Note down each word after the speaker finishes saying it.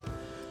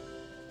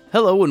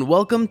Hello and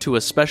welcome to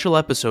a special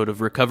episode of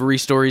Recovery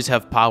Stories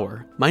Have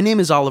Power. My name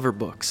is Oliver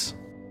Books.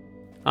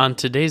 On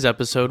today's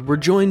episode, we're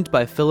joined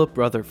by Philip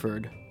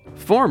Rutherford,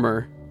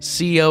 former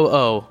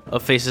COO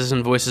of Faces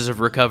and Voices of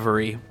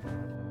Recovery.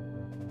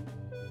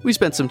 We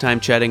spent some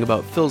time chatting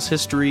about Phil's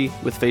history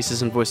with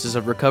Faces and Voices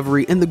of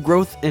Recovery and the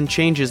growth and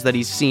changes that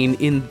he's seen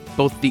in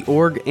both the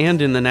org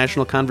and in the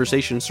national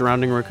conversation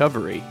surrounding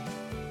recovery.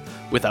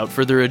 Without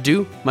further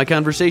ado, my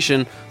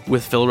conversation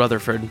with Phil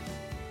Rutherford.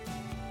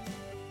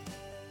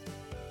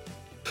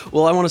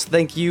 Well, I want to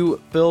thank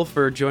you, Phil,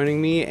 for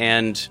joining me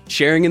and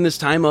sharing in this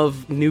time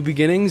of new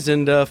beginnings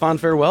and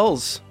fond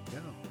farewells.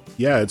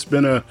 Yeah, it's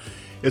been a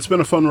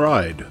fun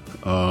ride.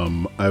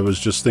 I was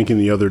just thinking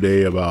the other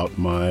day about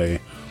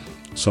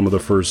some of the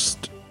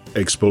first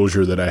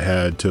exposure that I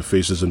had to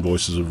Faces and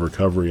Voices of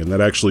Recovery, and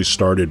that actually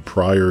started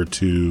prior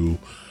to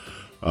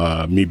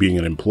me being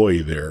an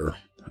employee there.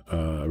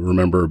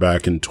 Remember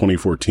back in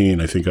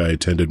 2014, I think I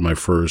attended my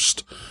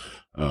first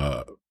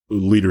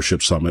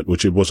leadership summit,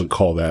 which it wasn't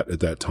called that at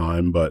that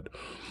time, but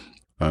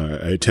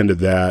I attended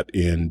that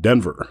in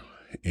Denver,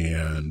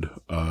 and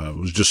I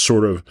was just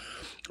sort of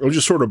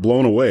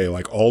blown away.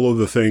 Like all of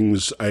the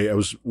things I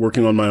was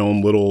working on my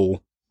own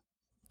little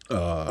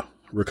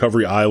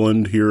recovery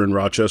island here in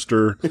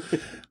Rochester,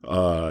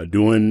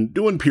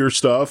 doing peer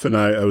stuff, and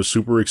I was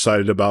super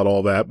excited about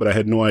all that, but I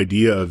had no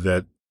idea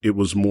that it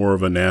was more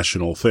of a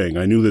national thing.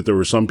 I knew that there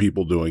were some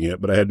people doing it,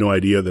 but I had no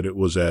idea that it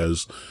was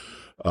as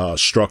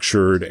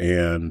structured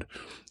and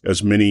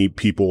as many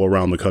people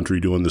around the country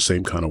doing the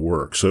same kind of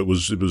work. So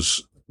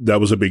that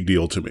was a big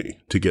deal to me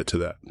to get to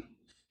that.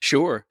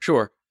 Sure.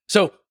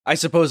 So I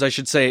suppose I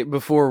should say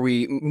before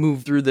we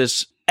move through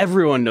this,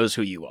 everyone knows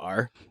who you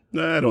are.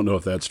 I don't know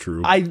if that's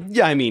true. I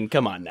mean,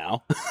 come on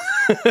now.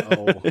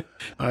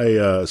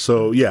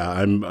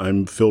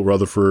 I'm Phil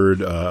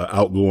Rutherford,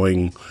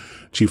 outgoing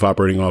Chief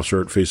Operating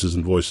Officer at Faces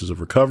and Voices of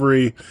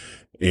Recovery,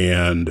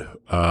 and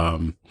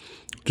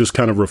just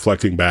kind of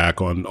reflecting back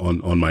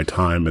on my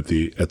time at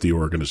the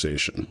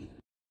organization.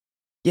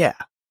 Yeah.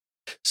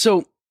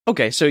 So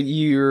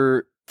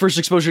your first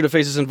exposure to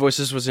Faces and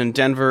Voices was in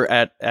Denver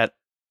at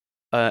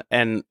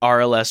an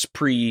RLS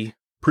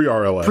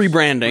pre-RLS.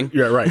 Pre-branding.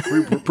 Yeah, right.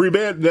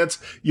 Pre-band. That's,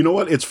 you know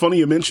what? It's funny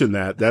you mentioned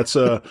that. That's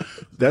a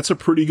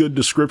pretty good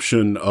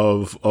description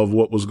of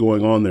what was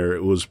going on there.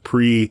 It was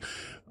pre-branding.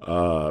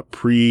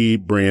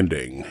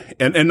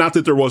 And not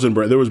that there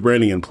was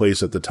branding in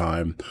place at the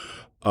time.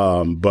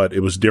 But it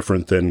was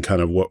different than kind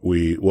of what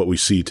we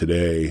see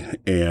today.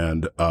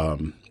 And,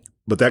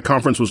 but that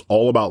conference was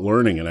all about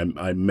learning. And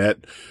I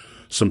met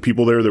some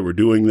people there that were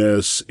doing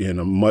this in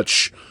a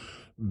much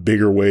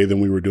bigger way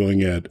than we were doing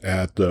it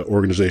at the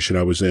organization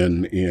I was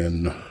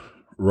in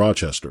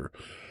Rochester.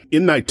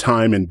 In that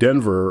time in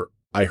Denver,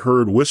 I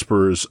heard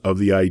whispers of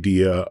the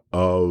idea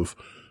of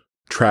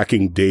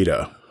tracking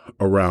data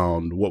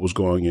around what was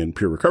going in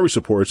peer recovery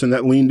supports. And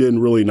that leaned in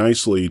really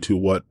nicely to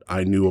what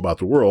I knew about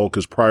the world,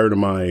 because prior to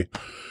my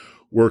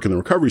work in the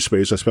recovery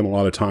space, I spent a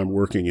lot of time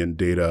working in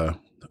data,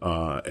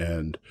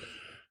 and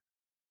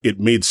it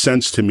made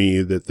sense to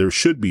me that there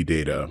should be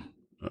data.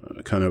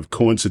 Kind of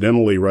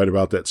coincidentally, right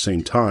about that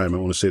same time, I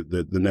want to say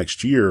that the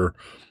next year,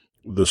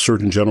 the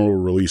Surgeon General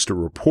released a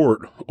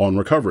report on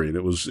recovery, and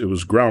it was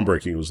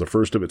groundbreaking. It was the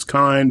first of its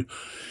kind.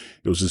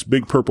 It was this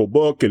big purple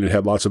book, and it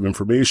had lots of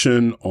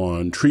information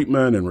on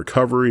treatment and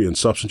recovery and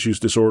substance use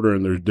disorder,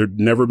 and there'd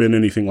never been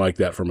anything like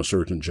that from a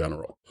Surgeon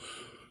General.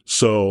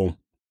 So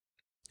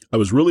I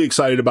was really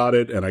excited about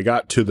it, and I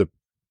got to the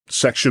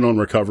section on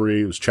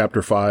recovery. It was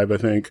chapter 5, I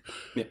think,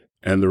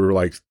 and there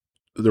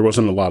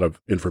wasn't a lot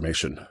of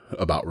information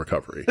about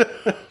recovery.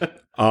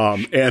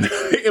 And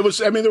it was,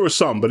 there was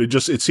some, but it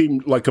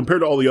seemed like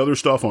compared to all the other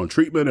stuff on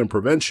treatment and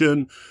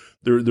prevention,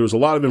 there was a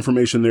lot of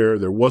information there.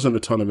 There wasn't a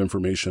ton of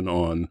information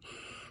on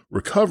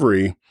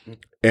recovery.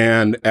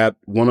 And at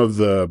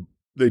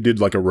they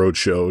did like a road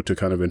show to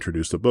kind of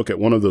introduce the book. At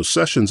one of those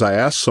sessions, I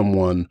asked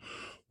someone,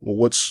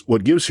 well,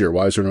 what gives here?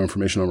 Why is there no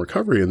information on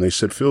recovery? And they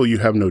said, Phil, you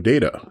have no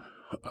data.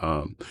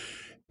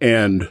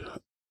 And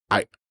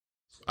I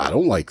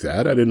don't like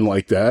that. I didn't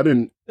like that.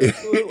 And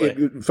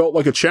it felt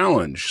like a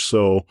challenge.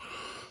 So,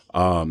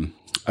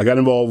 I got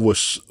involved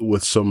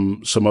with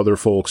some other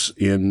folks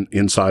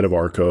inside of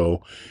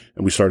ARCO,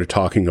 and we started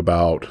talking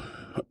about,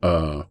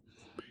 a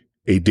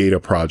data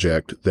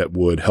project that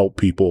would help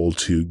people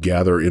to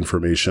gather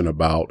information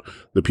about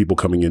the people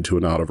coming into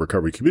and out of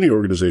recovery community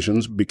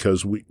organizations,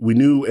 because we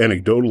knew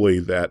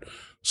anecdotally that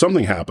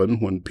something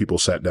happened when people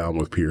sat down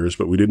with peers,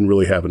 but we didn't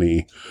really have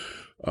any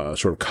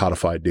sort of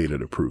codified data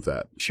to prove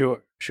that.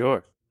 Sure.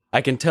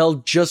 I can tell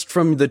just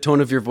from the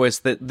tone of your voice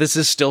that this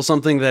is still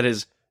something that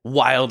is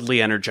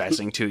wildly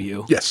energizing to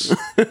you. Yes.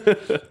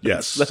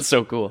 Yes. That's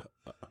so cool.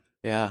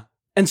 Yeah.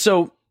 And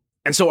so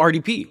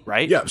RDP,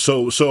 right? Yeah.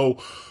 So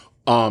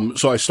I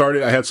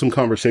had some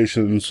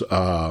conversations,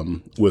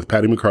 with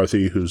Patty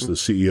McCarthy, who's the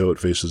CEO at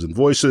Faces and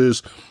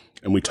Voices,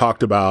 and we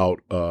talked about,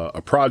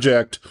 a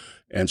project.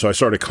 And so I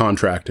started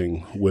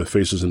contracting with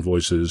Faces and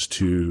Voices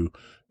to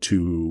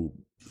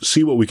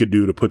see what we could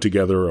do to put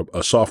together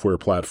a software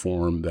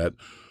platform that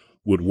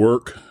would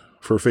work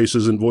for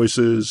Faces and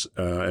Voices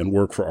and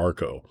work for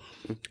ARCO.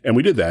 And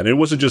we did that. And it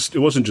wasn't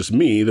just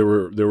me. There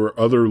were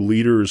other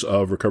leaders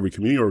of recovery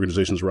community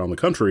organizations around the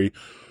country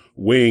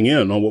weighing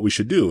in on what we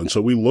should do. And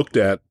so we looked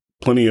at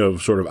plenty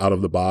of sort of out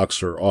of the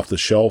box or off the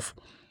shelf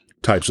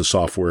types of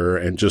software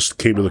and just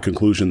came to the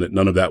conclusion that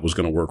none of that was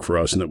going to work for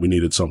us and that we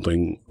needed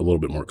something a little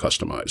bit more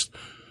customized.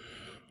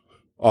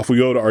 Off we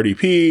go to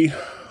RDP.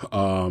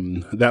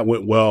 That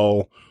went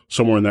well.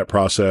 Somewhere in that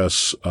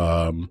process,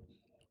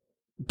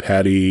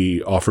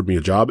 Patty offered me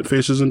a job at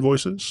Faces and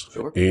Voices.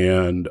 Sure.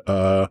 And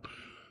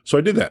so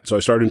I did that. So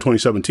I started in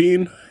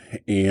 2017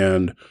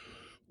 and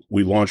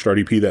we launched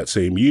RDP that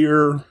same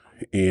year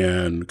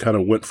and kind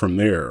of went from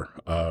there.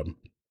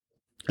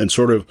 And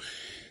sort of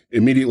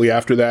immediately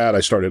after that,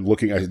 I started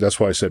looking, that's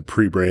why I said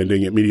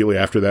pre-branding. Immediately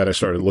after that, I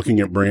started looking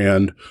at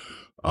brand,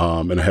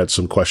 and I had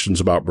some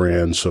questions about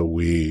brand. So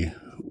we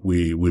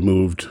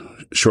moved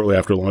shortly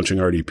after launching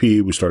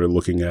RDP. We started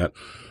looking at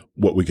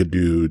what we could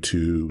do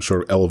to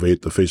sort of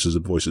elevate the Faces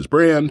and Voices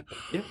brand.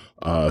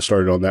 Yeah.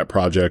 Started on that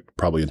project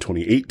probably in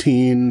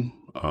 2018,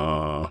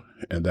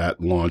 and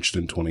that launched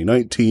in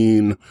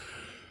 2019.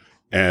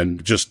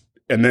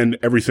 And then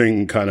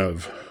everything kind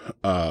of,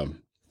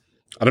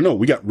 I don't know.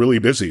 We got really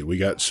busy.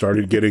 We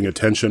started getting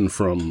attention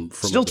from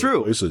still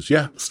true places.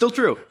 Yeah, still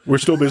true. We're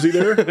still busy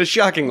there.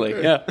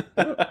 Shockingly, yeah.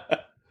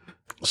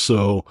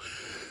 So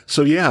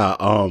yeah.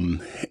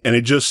 And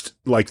it just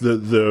like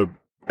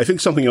I think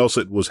something else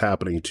that was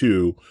happening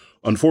too.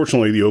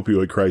 Unfortunately, the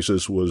opioid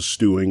crisis was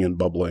stewing and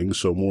bubbling,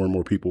 so more and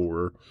more people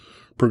were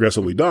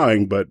progressively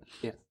dying. But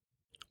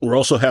we're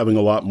also having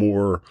a lot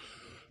more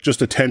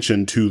just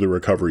attention to the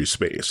recovery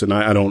space. And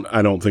I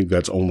don't think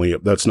that's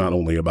not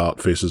only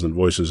about Faces and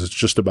Voices. It's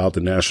just about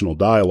the national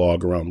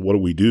dialogue around what do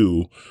we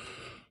do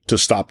to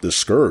stop this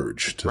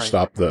scourge,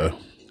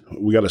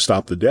 we got to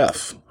stop the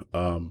death.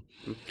 I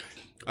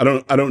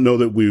don't know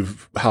that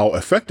how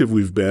effective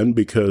we've been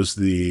because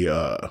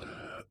the,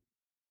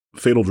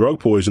 fatal drug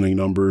poisoning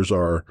numbers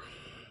are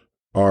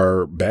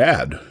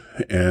bad.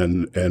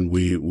 And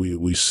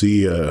we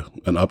see an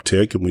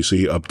uptick, and we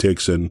see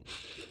upticks in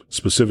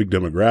specific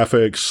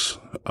demographics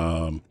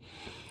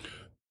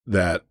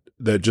that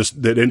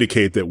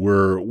indicate that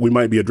we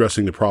might be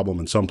addressing the problem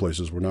in some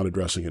places. We're not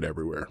addressing it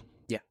everywhere.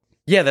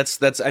 Yeah. That's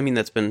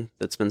been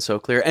so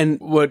clear. And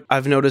what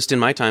I've noticed in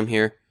my time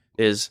here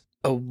is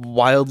a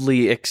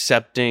wildly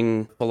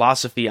accepting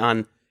philosophy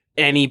on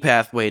any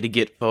pathway to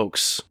get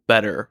folks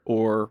better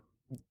or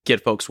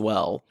get folks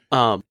well.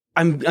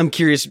 I'm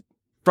curious.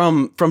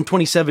 From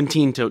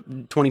 2017 to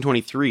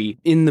 2023,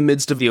 in the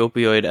midst of the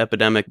opioid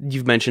epidemic,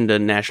 you've mentioned a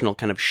national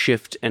kind of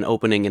shift and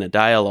opening in a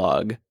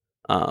dialogue.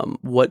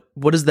 What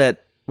does that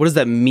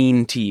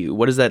mean to you?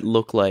 What does that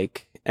look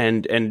like?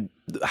 And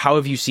how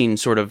have you seen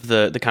sort of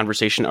the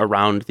conversation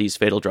around these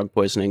fatal drug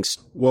poisonings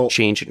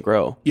change and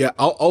grow? Yeah,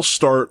 I'll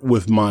start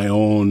with my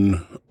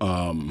own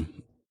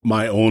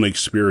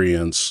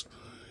experience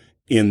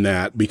in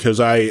that, because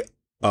I,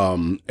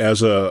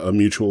 as a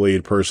mutual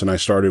aid person, I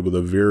started with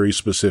a very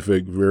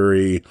specific,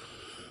 very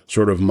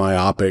sort of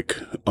myopic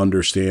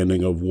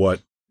understanding of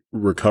what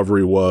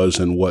recovery was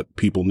and what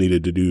people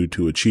needed to do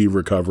to achieve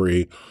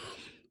recovery.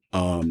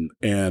 And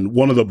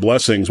one of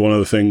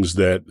the things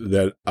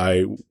that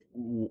I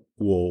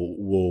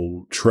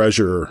will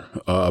treasure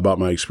about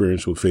my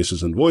experience with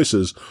Faces and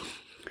Voices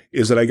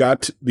is that I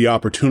got the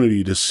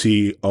opportunity to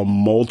see a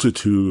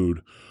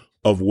multitude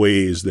of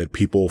ways that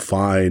people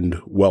find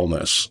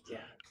wellness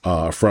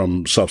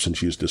from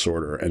substance use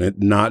disorder, and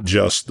not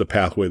just the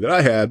pathway that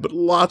I had, but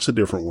lots of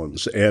different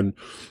ones. And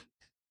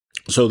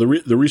so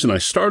the reason I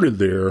started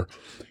there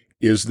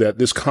is that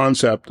this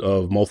concept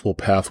of multiple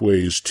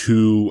pathways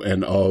to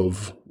and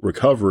of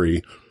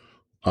recovery,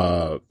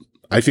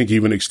 I think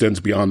even extends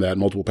beyond that,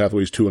 multiple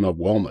pathways to and of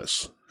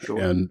wellness. Sure.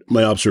 And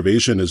my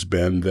observation has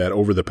been that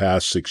over the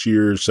past 6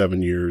 years,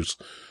 7 years,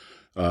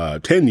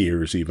 10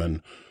 years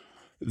even,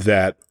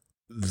 that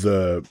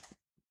the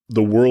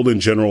world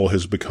in general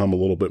has become a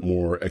little bit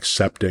more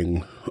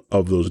accepting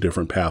of those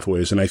different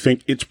pathways. And I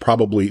think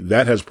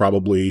that has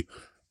probably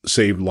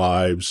saved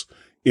lives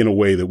in a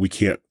way that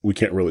you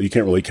can't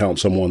really count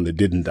someone that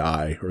didn't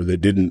die or that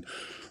didn't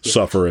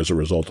suffer as a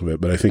result of it.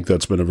 But I think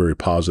that's been a very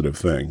positive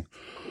thing.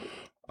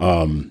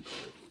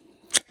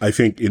 I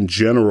think in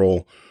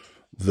general,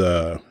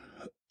 the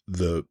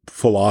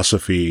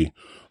philosophy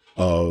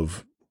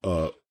of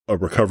a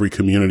recovery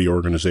community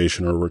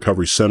organization or a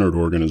recovery centered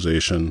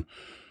organization,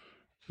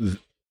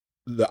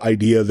 the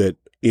idea that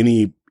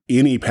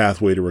any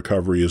pathway to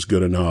recovery is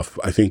good enough,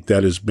 I think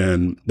that has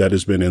been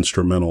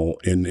instrumental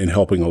in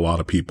helping a lot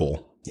of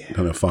people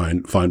kind of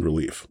find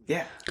relief.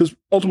 Yeah. Because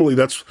ultimately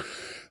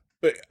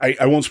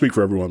I won't speak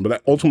for everyone,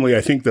 but ultimately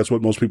I think that's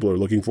what most people are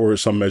looking for,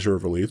 is some measure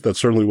of relief. That's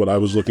certainly what I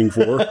was looking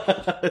for.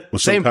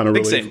 Was some kind of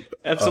relief. Same.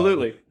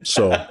 Absolutely.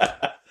 So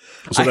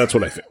that's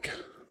what I think.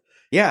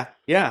 Yeah.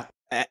 Yeah.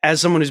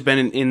 As someone who's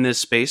been in this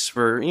space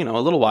for,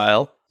 a little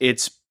while,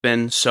 it's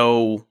been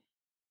so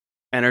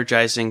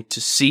energizing to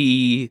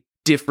see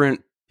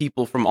different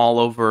people from all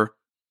over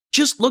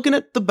just looking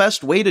at the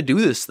best way to do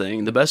this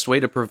thing, the best way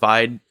to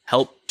provide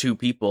help to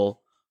people,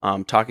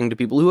 talking to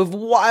people who have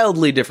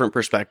wildly different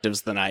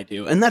perspectives than I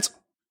do. And that's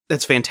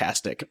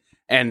fantastic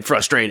and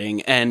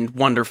frustrating and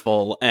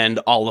wonderful and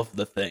all of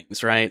the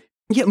things, right?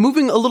 Yeah,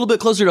 moving a little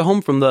bit closer to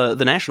home from the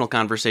national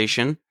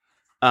conversation,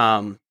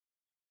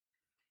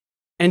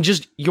 and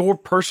just your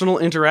personal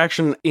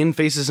interaction in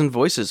Faces and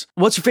Voices.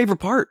 What's your favorite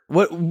part?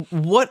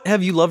 What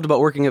have you loved about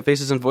working at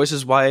Faces and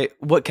Voices?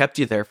 What kept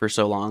you there for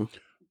so long?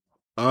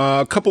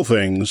 A couple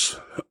things.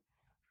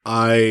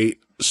 I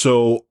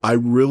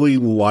really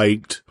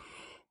liked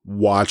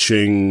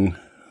watching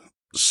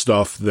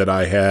stuff that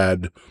I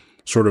had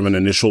sort of an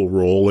initial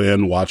role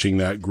in, watching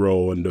that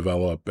grow and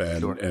develop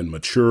and Sure. and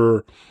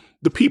mature.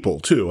 The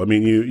people too. I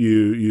mean,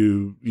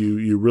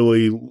 you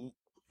really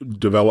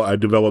I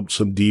developed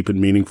some deep and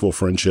meaningful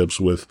friendships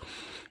with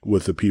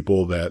the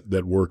people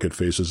that work at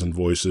Faces and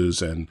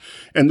Voices, and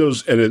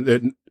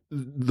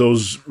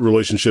those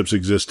relationships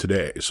exist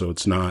today. So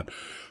it's not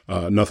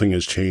nothing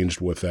has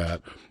changed with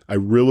that. I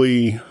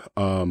really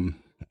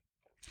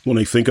when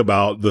I think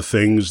about the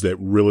things that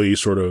really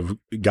sort of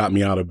got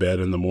me out of bed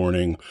in the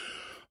morning,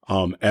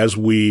 as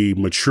we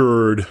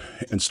matured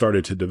and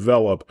started to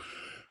develop,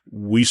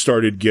 we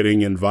started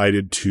getting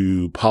invited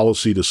to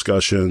policy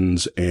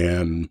discussions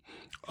and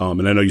I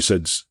know you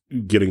said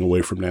getting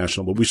away from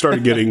national, but we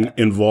started getting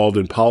involved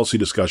in policy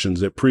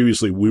discussions that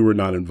previously we were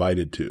not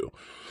invited to.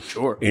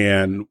 Sure.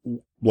 And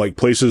like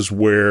places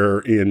where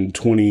in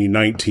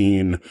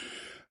 2019,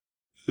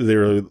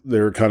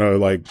 they're kind of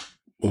like,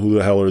 who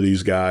the hell are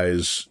these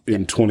guys?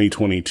 In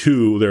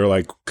 2022, they're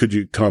like, could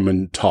you come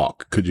and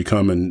talk? Could you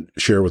come and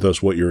share with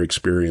us what your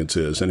experience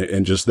is?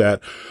 And just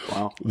that,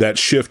 wow. That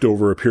shift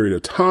over a period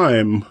of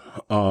time,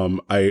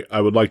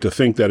 I would like to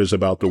think that is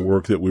about the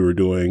work that we were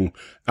doing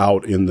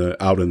out in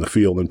the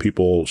field and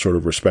people sort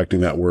of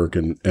respecting that work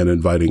and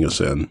inviting us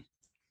in.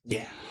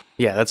 Yeah.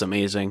 Yeah. That's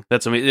amazing.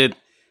 That's amazing.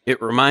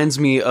 It reminds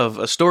me of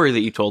a story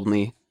that you told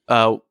me,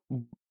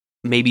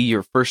 maybe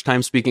your first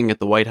time speaking at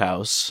the White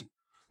House,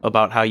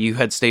 about how you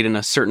had stayed in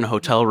a certain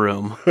hotel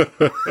room.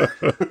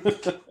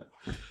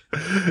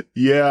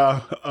 Yeah.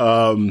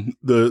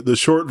 The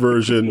short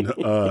version,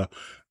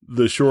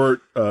 the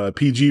short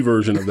PG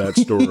version of that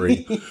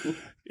story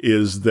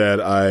is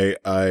that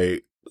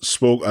I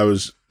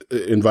was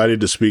invited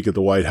to speak at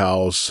the White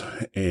House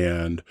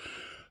and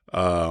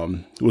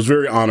was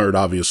very honored,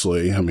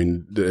 obviously. I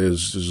mean,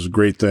 this is a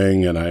great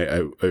thing. And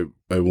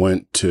I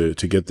went to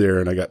get there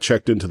and I got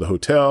checked into the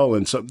hotel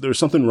and there's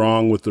something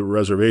wrong with the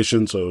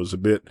reservation. So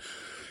it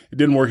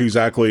didn't work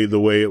exactly the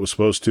way it was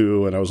supposed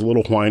to. And I was a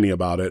little whiny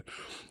about it.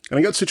 And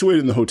I got situated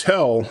in the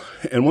hotel.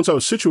 And once I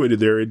was situated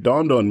there, it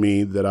dawned on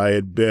me that I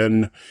had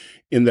been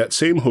in that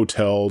same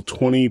hotel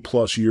 20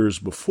 plus years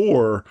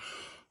before,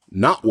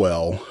 not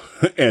well,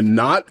 and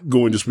not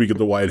going to speak at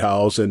the White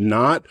House and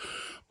not,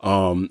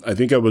 I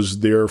think I was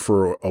there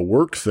for a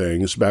work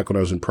thing. It's back when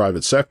I was in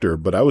private sector,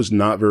 but I was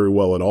not very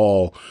well at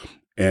all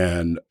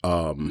and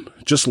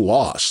just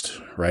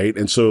lost, right?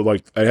 And so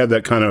like I had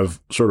that kind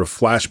of sort of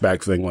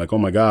flashback thing like, oh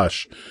my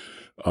gosh,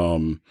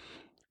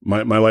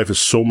 my life is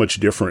so much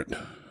different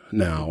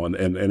now. And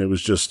it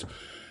was just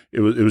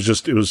it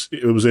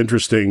was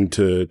interesting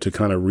to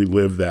kind of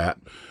relive that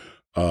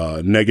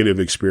negative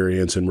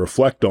experience and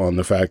reflect on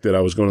the fact that I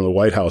was going to the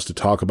White House to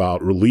talk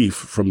about relief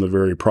from the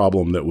very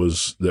problem that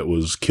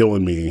was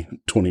killing me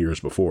 20 years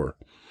before.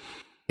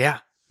 Yeah.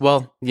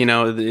 Well,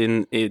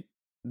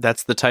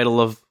 that's the title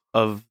of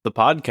the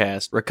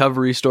podcast.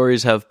 Recovery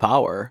stories have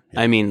power.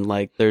 Yeah. I mean,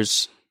 like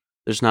there's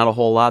not a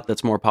whole lot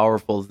that's more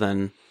powerful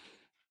than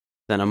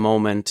a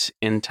moment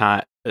in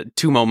time,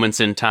 2 moments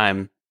in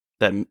time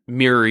that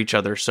mirror each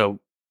other so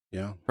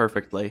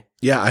perfectly.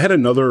 Yeah. I had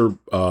another,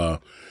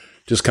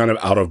 just kind of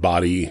out of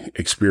body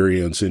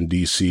experience in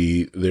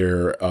DC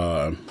there,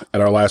 at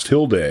our last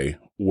Hill Day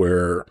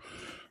where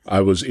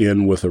I was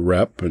in with a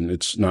rep, and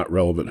it's not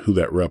relevant who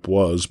that rep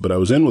was, but I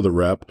was in with a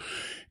rep.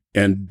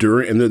 And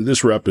then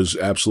this rep is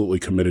absolutely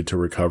committed to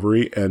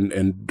recovery.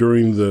 And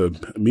during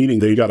the meeting,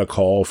 they got a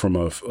call from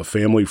a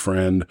family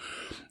friend,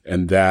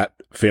 and that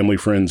family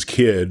friend's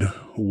kid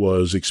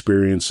was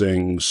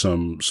experiencing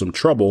some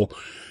trouble,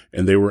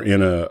 and they were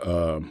in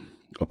a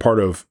part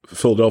of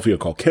Philadelphia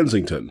called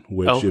Kensington,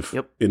 which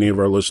any of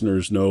our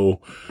listeners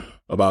know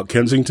about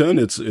Kensington,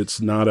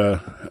 it's not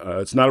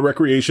a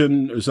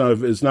recreation, it's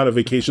not a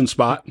vacation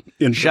spot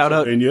in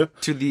Pennsylvania. Shout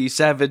out to the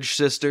Savage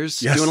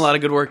Sisters, yes. Doing a lot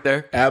of good work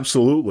there.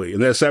 Absolutely,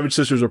 and the Savage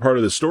Sisters are part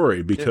of the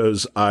story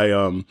because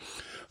I'm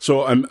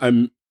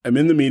in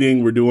the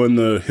meeting, we're doing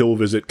the Hill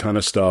visit kind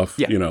of stuff,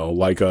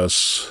 like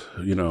us,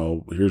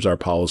 here's our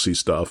policy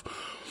stuff.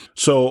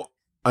 So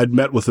I'd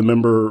met with a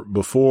member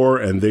before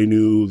and they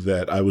knew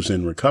that I was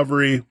in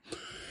recovery.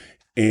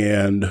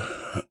 And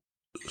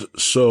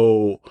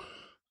so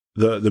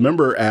the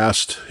member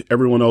asked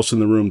everyone else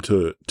in the room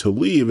to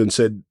leave and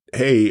said,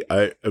 hey,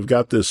 I've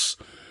got this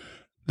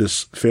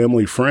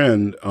family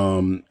friend,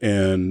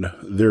 and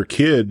their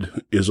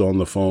kid is on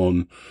the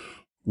phone.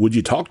 Would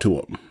you talk to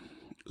him?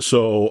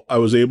 So I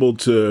was able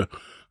to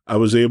I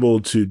was able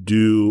to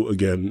do,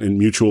 again, in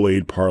mutual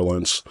aid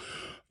parlance,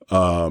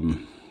 a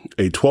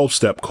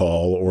 12-step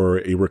call or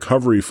a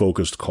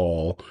recovery-focused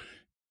call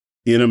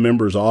in a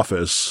member's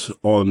office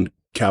on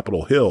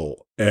Capitol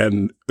Hill.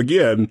 And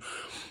again,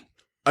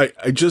 I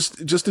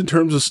just in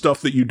terms of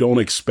stuff that you don't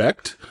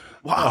expect,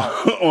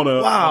 on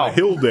a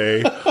Hill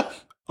day,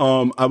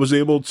 I was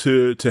able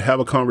to have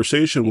a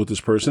conversation with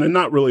this person, and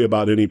not really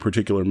about any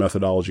particular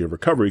methodology of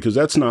recovery, because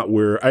that's not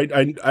where I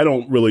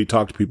don't really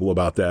talk to people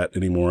about that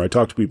anymore. I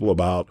talk to people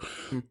about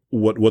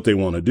what they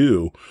want to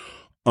do.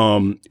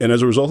 And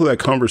as a result of that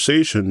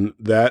conversation,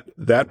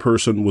 that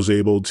person was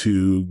able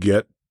to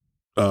get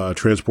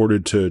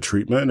transported to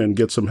treatment and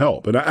get some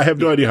help. And I have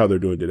no idea how they're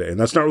doing today. And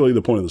that's not really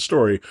the point of the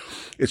story.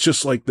 It's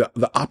just like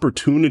the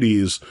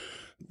opportunities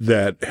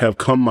that have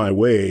come my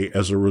way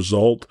as a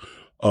result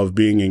of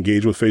being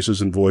engaged with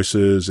Faces and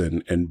Voices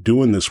and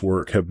doing this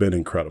work have been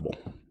incredible.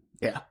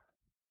 Yeah.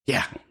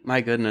 Yeah. My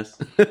goodness.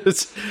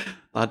 It's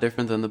a lot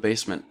different than the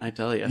basement, I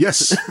tell you.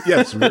 Yes.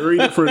 Very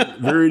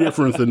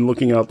different than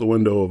looking out the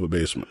window of a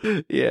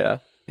basement. Yeah.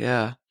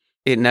 Yeah.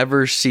 It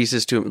never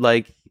ceases to,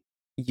 like,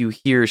 you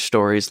hear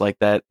stories like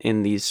that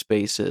in these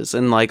spaces,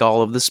 and like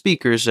all of the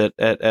speakers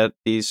at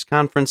these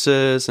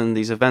conferences and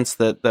these events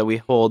that we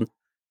hold,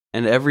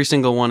 and every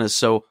single one is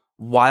so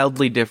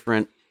wildly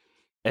different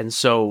and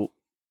so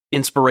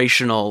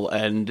inspirational,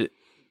 and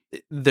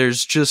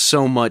there's just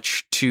so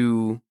much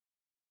to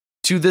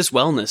this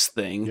wellness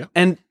thing. Yeah.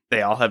 And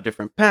they all have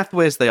different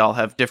pathways, they all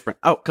have different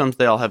outcomes,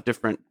 they all have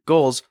different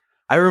goals.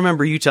 I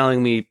remember you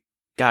telling me,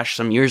 gosh,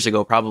 some years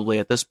ago, probably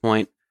at this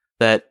point,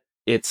 that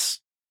it's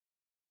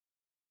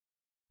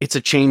a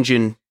change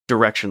in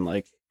direction.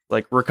 Like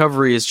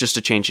recovery is just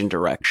a change in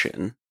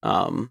direction,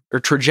 or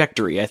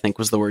trajectory, I think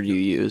was the word you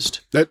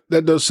used.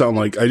 That does sound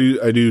like I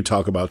do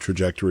talk about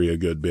trajectory a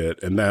good bit.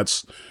 And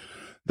that's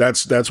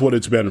what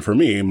it's been for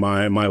me.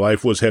 My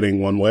life was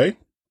heading one way,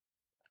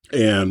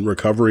 and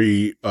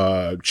recovery,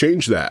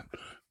 changed that,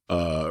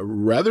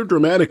 rather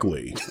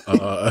dramatically.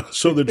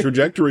 So the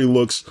trajectory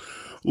looks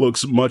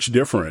much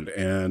different,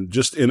 and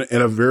just in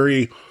a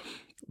very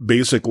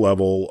basic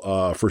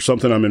level, for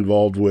something I'm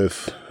involved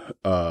with,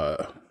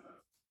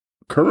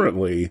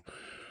 currently,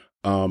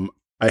 I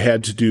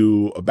had to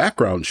do a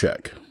background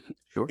check.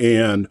 Sure.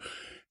 And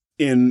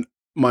in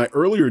my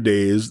earlier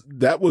days,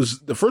 that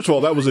was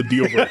a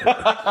deal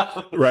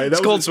breaker, right? It's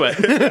cold sweat.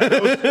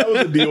 that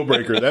was a deal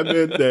breaker. That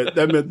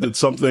meant that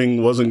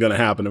something wasn't going to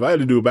happen. If I had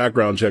to do a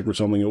background check for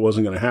something, it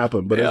wasn't going to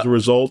happen. But as a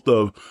result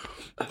of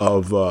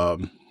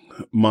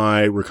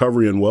my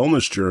recovery and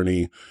wellness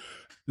journey,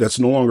 that's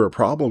no longer a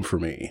problem for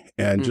me.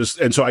 And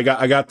so I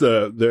got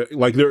the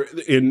like there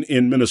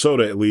in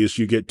Minnesota, at least,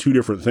 you get two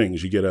different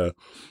things. You get a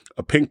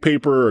pink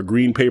paper, a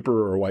green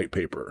paper, or a white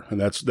paper. And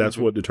that's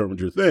what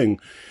determines your thing.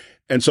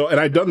 And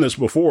I'd done this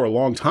before a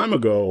long time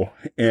ago,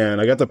 and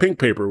I got the pink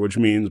paper, which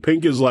means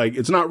pink is like,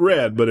 it's not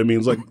red, but it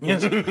means like,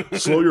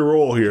 slow your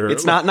roll here.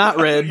 It's not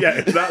red. Yeah,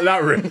 it's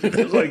not red.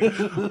 It's like,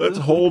 let's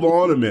hold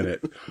on a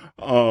minute.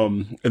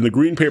 And the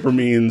green paper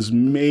means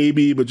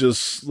maybe, but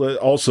we're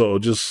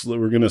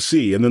going to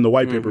see. And then the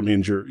white paper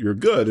means you're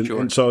good. And, Sure.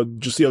 and so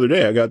just the other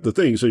day, I got the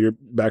thing. So your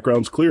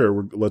background's clear.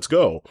 Let's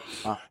go.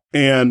 Wow.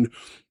 And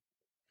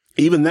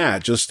even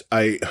that,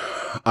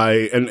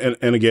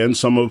 and again,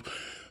 some of,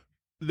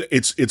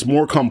 it's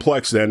more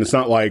complex then. It's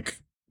not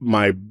like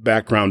my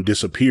background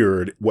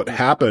disappeared. What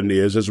happened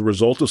is, as a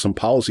result of some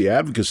policy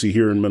advocacy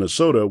here in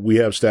Minnesota, we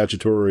have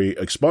statutory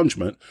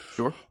expungement.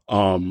 Sure.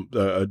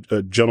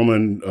 A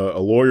gentleman, a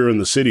lawyer in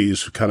the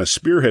cities, kind of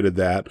spearheaded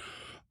that.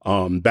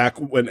 Back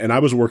when, and I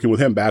was working with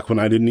him back when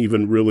I didn't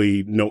even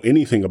really know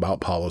anything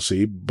about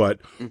policy, but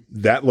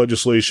that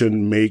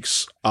legislation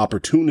makes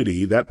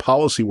opportunity, that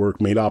policy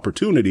work made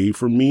opportunity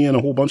for me and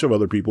a whole bunch of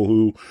other people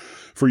who,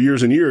 for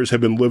years and years, have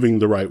been living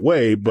the right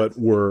way, but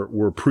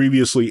were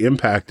previously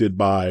impacted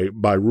by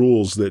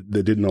rules that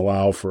didn't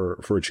allow for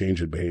a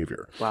change in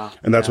behavior. Wow.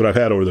 And that's what I've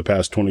had over the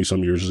past 20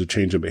 some years, is a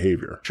change in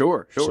behavior.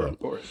 Sure, So, of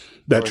course.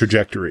 That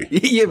trajectory.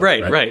 Yeah,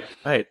 right.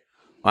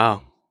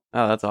 Wow.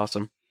 Oh, that's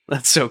awesome.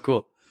 That's so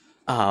cool.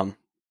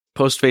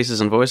 Post Faces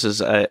and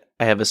Voices, I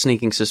have a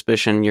sneaking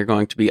suspicion you're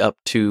going to be up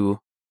to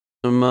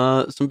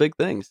some big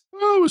things.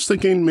 I was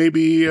thinking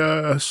maybe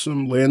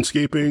some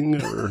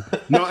landscaping, or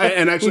no,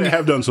 and actually I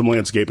have done some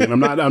landscaping. I'm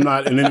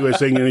not in any way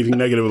saying anything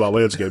negative about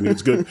landscaping.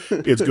 It's good.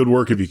 It's good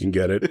work if you can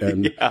get it,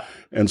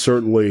 and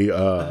certainly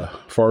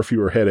far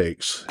fewer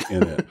headaches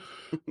in it.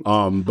 But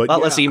a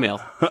lot less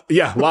email.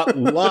 Yeah,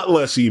 lot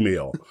less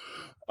email.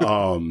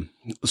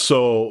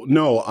 So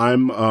no,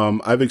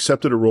 I've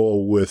accepted a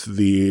role with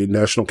the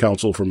National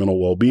Council for Mental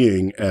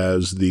Wellbeing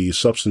as the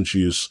substance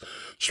use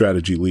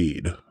strategy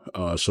lead.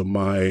 So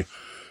my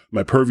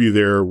purview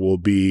there will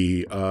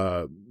be,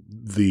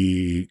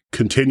 the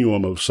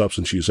continuum of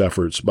substance use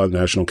efforts by the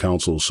National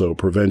Council. So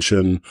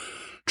prevention,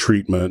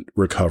 treatment,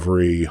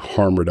 recovery,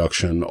 harm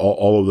reduction,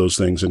 all of those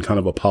things, and kind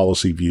of a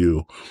policy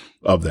view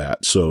of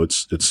that. So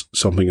it's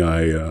something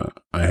I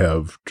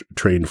have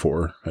trained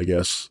for, I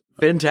guess.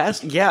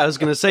 Fantastic. Yeah, I was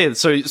going to say,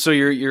 so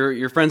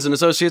your friends and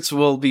associates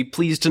will be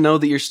pleased to know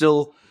that you're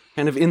still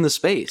kind of in the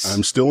space.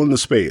 I'm still in the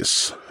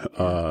space.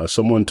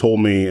 Someone told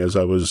me as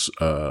I was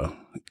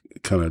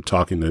kind of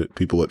talking to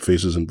people at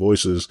Faces and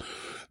Voices,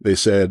 they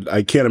said,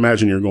 I can't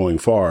imagine you're going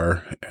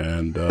far.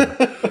 And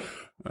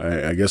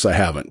I guess I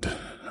haven't.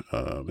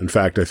 In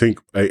fact, I think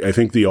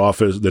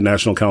the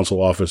National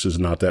Council office is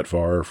not that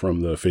far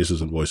from the Faces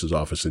and Voices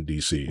office in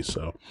DC.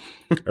 So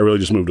I really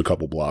just moved a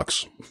couple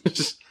blocks.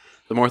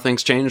 The more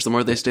things change, the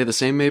more they stay the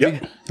same, maybe?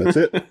 Yep, that's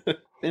it.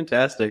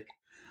 Fantastic.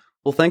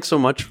 Well, thanks so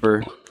much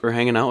for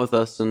hanging out with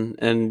us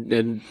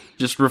and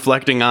just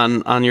reflecting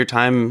on your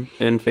time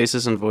in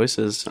Faces and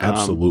Voices.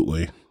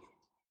 Absolutely.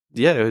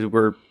 Yeah,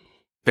 we're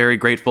very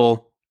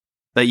grateful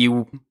that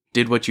you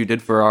did what you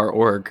did for our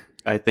org.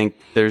 I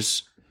think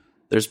there's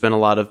been a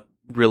lot of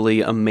really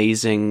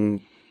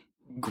amazing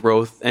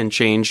growth and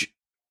change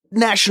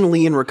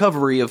nationally in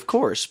recovery, of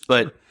course,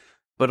 but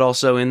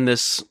also in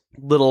this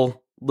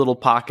little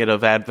pocket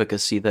of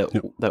advocacy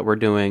that we're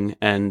doing,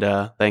 and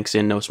thanks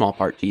in no small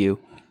part to you.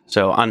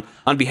 So on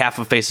behalf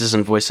of Faces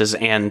and Voices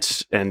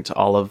and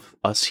all of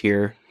us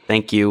here,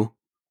 thank you.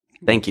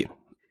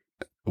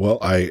 Well,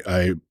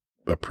 I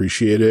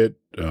appreciate it.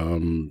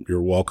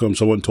 You're welcome.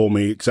 Someone told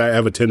me, because I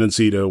have a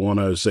tendency to want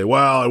to say,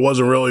 well, it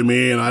wasn't really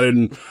me and I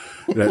didn't.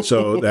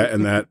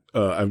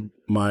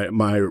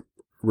 My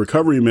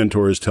recovery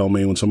mentors tell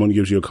me when someone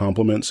gives you a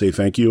compliment, say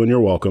thank you and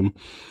you're welcome.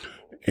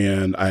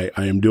 And I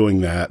am doing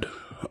that.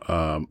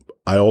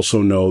 I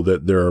also know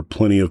that there are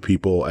plenty of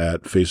people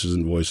at Faces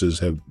and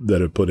Voices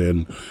that have put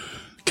in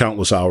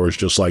countless hours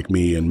just like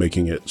me in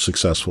making it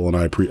successful. And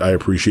I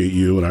appreciate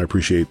you and I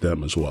appreciate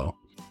them as well.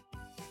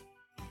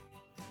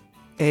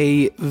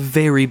 A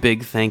very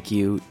big thank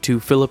you to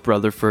Philip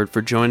Rutherford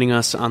for joining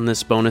us on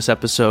this bonus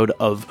episode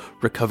of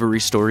Recovery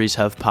Stories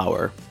Have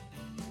Power.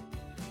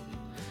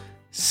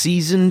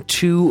 Season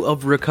 2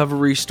 of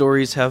Recovery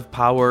Stories Have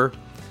Power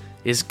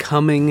is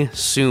coming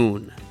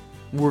soon.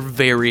 We're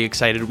very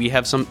excited. We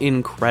have some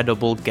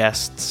incredible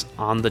guests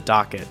on the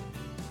docket.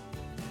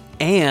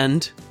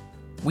 And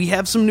we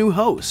have some new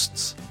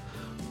hosts.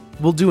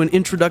 We'll do an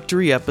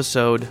introductory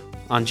episode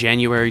on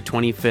January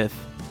 25th,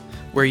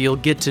 where you'll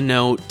get to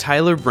know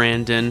Tyler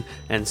Brandon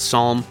and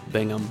Psalm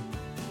Bingham.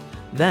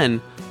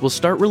 Then, we'll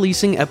start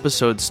releasing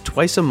episodes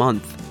twice a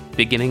month,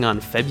 beginning on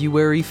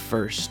February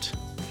 1st.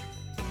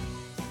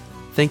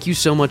 Thank you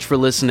so much for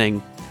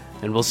listening,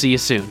 and we'll see you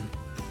soon.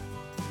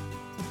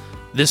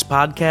 This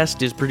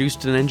podcast is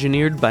produced and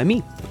engineered by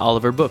me,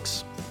 Oliver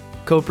Books,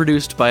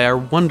 co-produced by our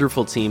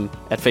wonderful team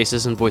at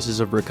Faces and Voices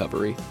of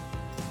Recovery.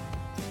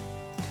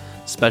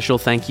 Special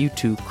thank you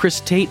to Chris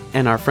Tate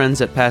and our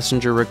friends at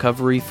Passenger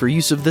Recovery for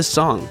use of this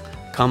song,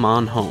 Come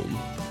On Home.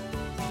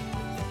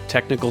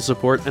 Technical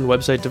support and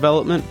website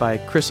development by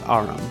Chris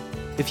Aram.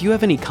 If you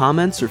have any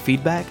comments or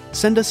feedback,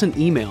 send us an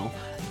email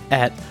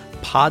at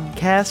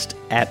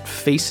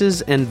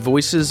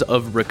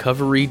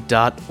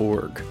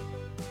podcast@facesandvoicesofrecovery.org.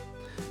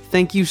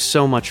 Thank you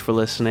so much for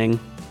listening.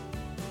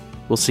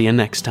 We'll see you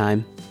next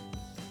time.